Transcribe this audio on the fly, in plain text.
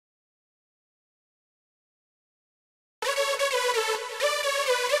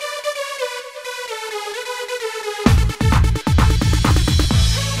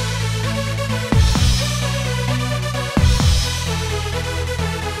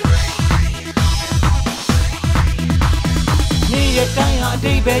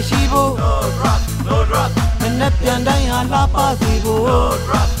Baby, she will. No drugs, no drugs. And that Yandaya La Pasibo. No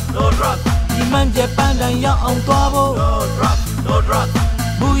drugs, no drugs. Iman Japan and Ya on Tuavo. No drugs, no drugs.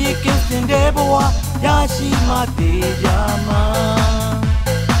 Buye kissing Deboa. Yashi Mate Yama.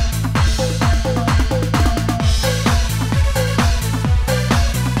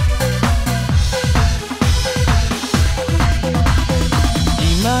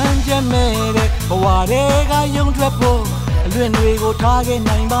 Iman Jamere. Warega young trapo. When we go target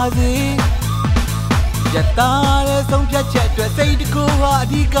 9 bazi, Jatare, some chat, say the cool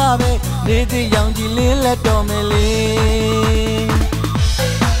Dikabe, Lady Young Gililla Domele.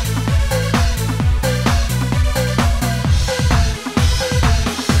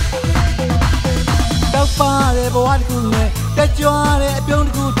 Taupa, what good, that you are a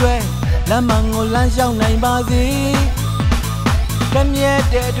beautiful way, Lamango Lanshao 9 bazi. Come yet,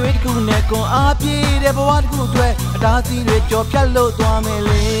 do it good, neck on Api, the what good way. Dati re chop chalo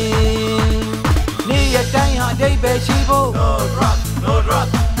tuamele. Ni ya dai ha dai be shibo. No drugs, no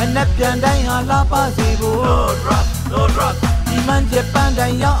drugs. Anapyan dai ha la pasibo. No drugs, no drugs. Iman Japan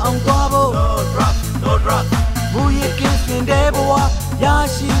dai ya ang tuabo. No drugs, no drugs. Buye kissing deboa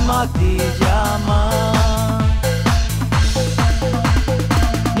yashi mati yama.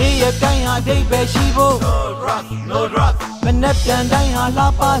 Ni ya dai ha dai be shibo. No drugs, no drugs. Anapyan dai ha la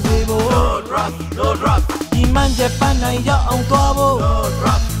pasibo. No drugs, no drugs. Iman Japan ya on tuabo. No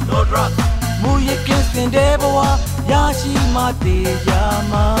drugs, no drugs. Muye kissing deboa yashi mati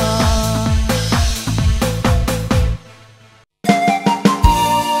yama.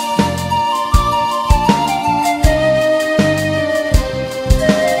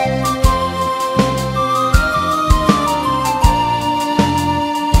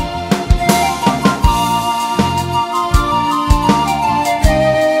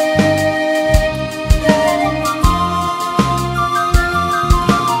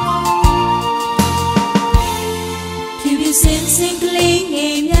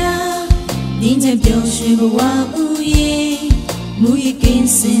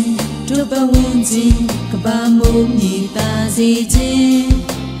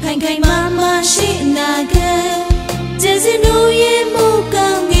 Mama she naga, Jazzy no ye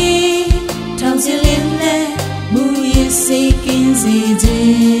mukangi, Towsilin, Muye seeking zid.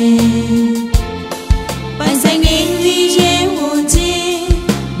 By singing the ye woody,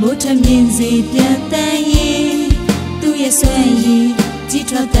 Motor means it yataye, do ye say,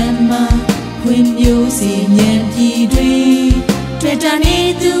 Titra Dama, when you see Yankee dream,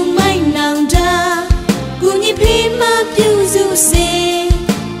 Tretani to my nanda, Guni Pima Puzu say.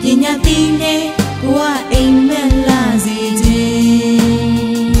 Inyatine wa amen lazide.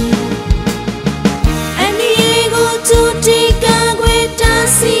 Ani ego to take a great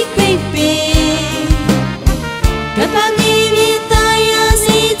dasi baby. Kapagi vitaya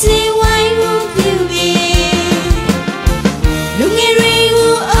ziti wairu piwi. Lungirego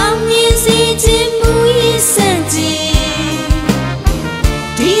amni ziti muyi senti.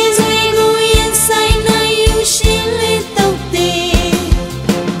 Dizwego inside na you shili tote.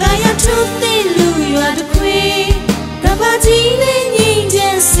 You are the queen, Kapatine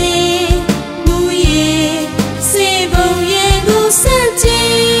Ninjase, Muye, Sebo Yego Sante.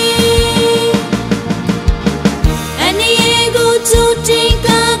 And Yego to take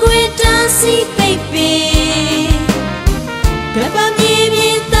a great dasi baby. Kapagi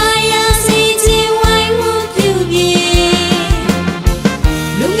Taya City, why won't you be?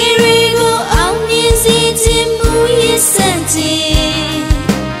 Lungirego, Almi City, Muye Sante.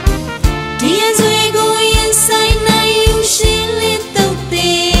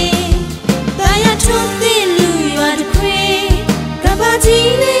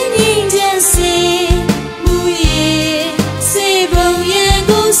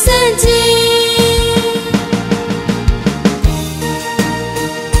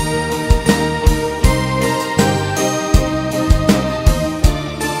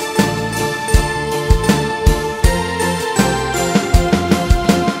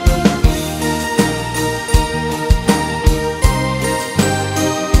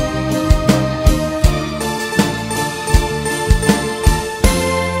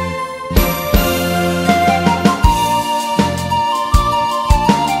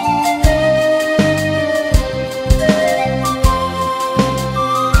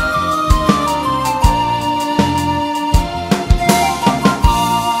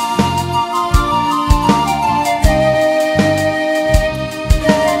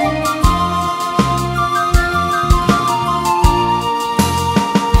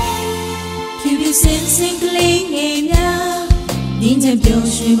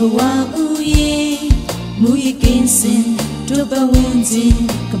 တို့ပဝန်းကျင်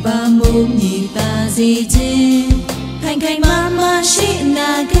ကဘာမိုးမြေသားစေခြင်းခိုင်ခိုင်မာမာရှိအ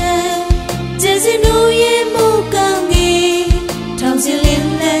နာဂတ်ကျေစင်တို့ရဲ့မူကောင်းကြီးထောင်စင်လ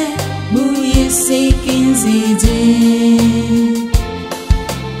င်းလက်မူရဲ့စိတ်ကင်းစေခြင်း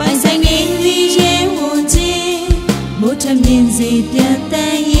ပိုင်ဆိုင်နေသည်ရဲ့ဝန်ခြင်းမိုးထမြင်စေပြန်တ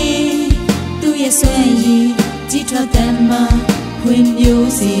န်ရင်သူရဲ့ဆွမ်းရည်ကြီးထွားတမ်းမှာဖွင့်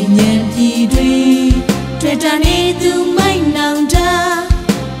မျိုးစေဉာဏ်ပြည်တွေတွေ့တာနေသူမိုက်နောင်တာ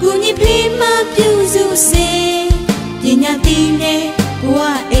ကိုကြီးဖေးမပြုစုစေပညာတည်နေဘဝ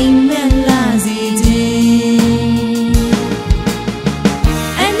အိမ်မက်လာစေခြင်း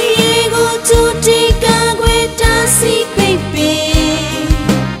အန်ဒီကိုသူတီကခွေတာစီပိပိ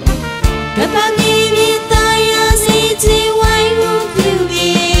ကပမီမြေသားရစေခြင်းဝိုင်းဝန်းပြု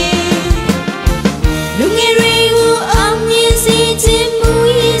ပြီးလူငယ်တွေကိုအောင်မြင်စေခြင်းမူ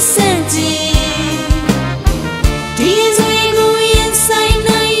ရည်စံခြင်းဒီဆွေကိုရင်ဆိုင်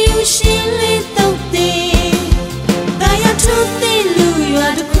နိုင်ယူရှင်လေးတော့တဲ့တာယာထုတ်တဲ့လူရွာ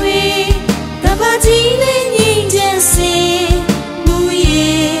တစ်ခွေကဘာကြီးလေးငြိမ်ချမ်းစေမူရ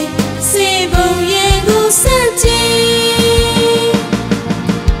ည်စေပုံရဲ့ကိုစံခြင်း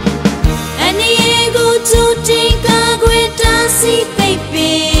အန်ဒီကိုသူတီကခွေတာစီပိ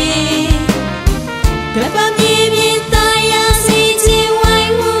ပိကဘာမြေမြေသားရစေခြင်းဝို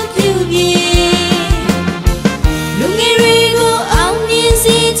င်းဝန်းပြုပြီးလူငယ်တွေကိုအောင်မြင်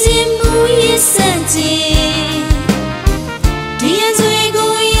စေခြင်းမူရည်စံခြင်းဒီရင်ဆွေ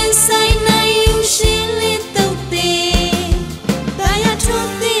ကိုရင်ဆိုင်နိုင်ယူရှင်လေးတော့တဲ့တာယာထု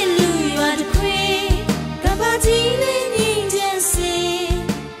တ်တဲ့လူရွာတစ်ခွေကဘာကြီးလေးငြိမ်ချမ်းစေ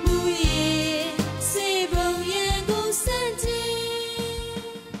မူရည်စေပုံရဲ့ကိုစံခြင်း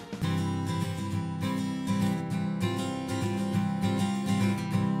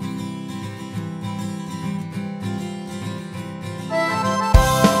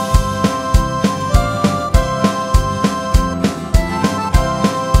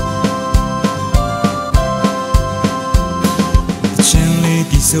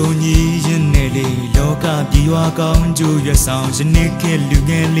ဆိုညီရင်နဲ့လေလောကပြေဝကောင်းကျိုးရွက်ဆောင်ယနေ့ခေတ်လူ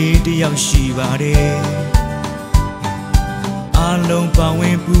ငယ်လေးတယောက်ရှိပါတယ်အလုံးပါဝ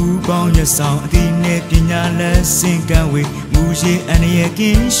င်ပူပေါင်းရွက်ဆောင်အဒီနဲ့ပညာလက်ဆင့်ကမ်းဝေမူရင်းအန္တရာယ်က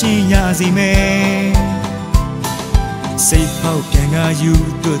င်းရှင်းရစီမယ်စိတ်ဖောက်ပြန်ကယူ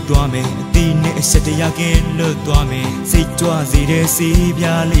တွတ်သွားမယ်အဒီနဲ့အဆက်တရားကင်းလွတ်သွားမယ်စိတ်ကြွစေတဲ့စီး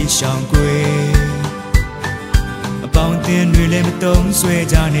ပြားလေးရှောင်ကွယ်ပေါင်းတင်တွေလည်းမတုံးဆွဲ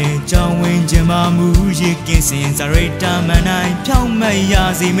ကြနဲ့ကြောင်းဝင်ခြင်းမမူရည်ကင်းစင်စရိတ်တာမန်တိုင်းဖြောင်းမရ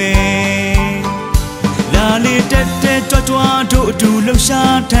စေမယ်လာလေတက်တက်ကြွကြွတို့အတူလှ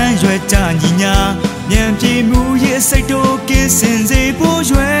ရှားထမ်းရွယ်ကြညီညာဉာဏ်ပြေမူရည်စိတ်တို့ကင်းစင်စေဖို့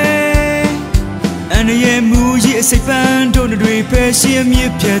ရွယ်အန္တရာယ်မူရည်စိတ်ပန်းတို့တွေဖယ်ရှင်းမြ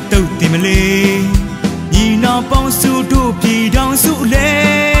စ်ဖြတ်တုတ်တင်မလေးညီနောင်ပေါင်းစုတို့ပြည်တောင်စုလေ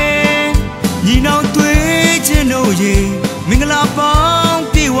ညီနောင်တွေချင်းတို့ရေမင်္ဂလာပေါင်း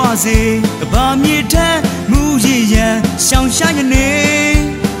ပြေဝစေကဘာမြေထက်မူရည်ရန်ရှောင်ရှားရနေ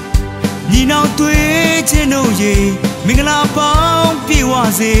ညီနောင်တွေချင်းတို့ရေမင်္ဂလာပေါင်းပြေဝ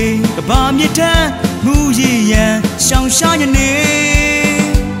စေကဘာမြေထက်မူရည်ရန်ရှောင်ရှားရနေ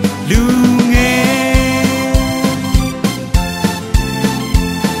လူငယ်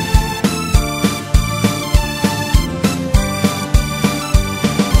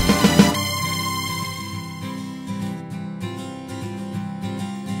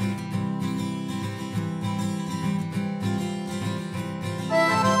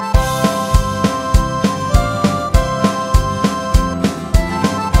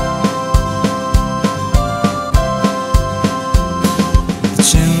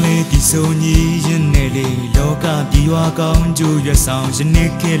ဆိုညီရင်နဲ့လေလောကပြေဝကောင်းကျိုးရွက်ဆောင်ယ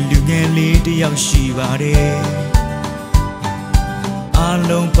နေ့ခေတ်လူငယ်လေးတယောက်ရှိပါတယ်အ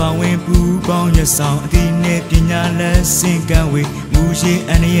လုံးပါဝင်ပူပေါင်းရွက်ဆောင်အဒီနဲ့ပညာလက်ဆင့်ကမ်းဝေမူရင်း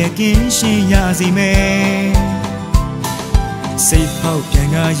အန္တရာယ်ကင်းရှင်းရစီမယ်စိတ်ဖောက်ပြန်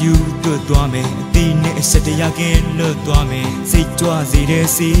ကယူတွတ်သွားမယ်အဒီနဲ့အဆက်တရားကင်းလွတ်သွားမယ်စိတ်ကြွစေတဲ့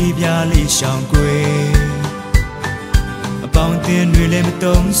စီးပြားလေးရှောင်ကွယ်ပေါင်းတင်တွေလည်းမ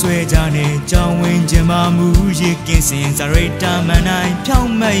တုံးဆွဲကြနဲ့ကြောင်းဝင်ခြင်းမမူရည်ကင်းစင်စရိတ်တာမန်တိုင်းဖြော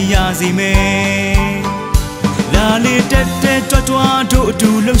င်းမရစေမယ်လာလေတက်တက်ကြွကြွတို့အ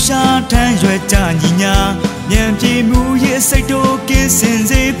တူလှရှားထမ်းရွယ်ကြညီညာဉာဏ်ပြေမူရည်စိတ်တို့ကင်းစင်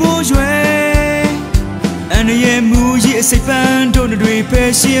စေဖို့ရွယ်အန္တရာယ်မူရည်စိတ်ပန်းတို့တွေဖ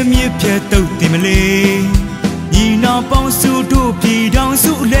ယ်ရှင်းမြစ်ဖြတ်တုတ်တင်မလေးညီနောင်ပေါင်းစုတို့ပြည်တောင်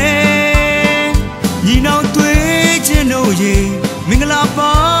စုလေညီနောင်တွေချင်းတို့ရေမင်္ဂလာ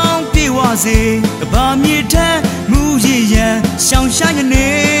ပေါင်းပြေဝစေကဘာမြေထက်မူ ရန်ရှောင်ရှားရနေ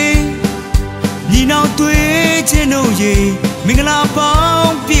ညီနောင်သွေးချင်းတို့ရေမင်္ဂလာပေါ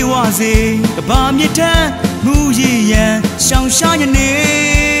င်းပြည့်ဝစေကဘာမြစ်ထမ်းမှုရရန်ရှောင်ရှားရနေ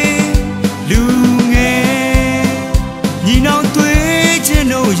လူငယ်ညီနောင်သွေးချင်း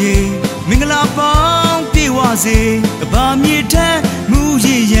တို့ရေမင်္ဂလာပေါင်းပြည့်ဝစေကဘာမြစ်ထမ်းမှုရ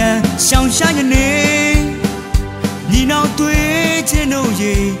ရန်ရှောင်ရှားရနေညီနောင်သွေးချင်းတို့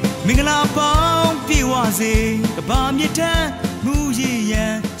ရေမင်္ဂလာပေါင်းပြည့်ဝစေကဘာမြစ်ထမ်းမှုရရ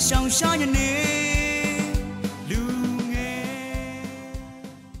န်ရှောင်ရှားရနေ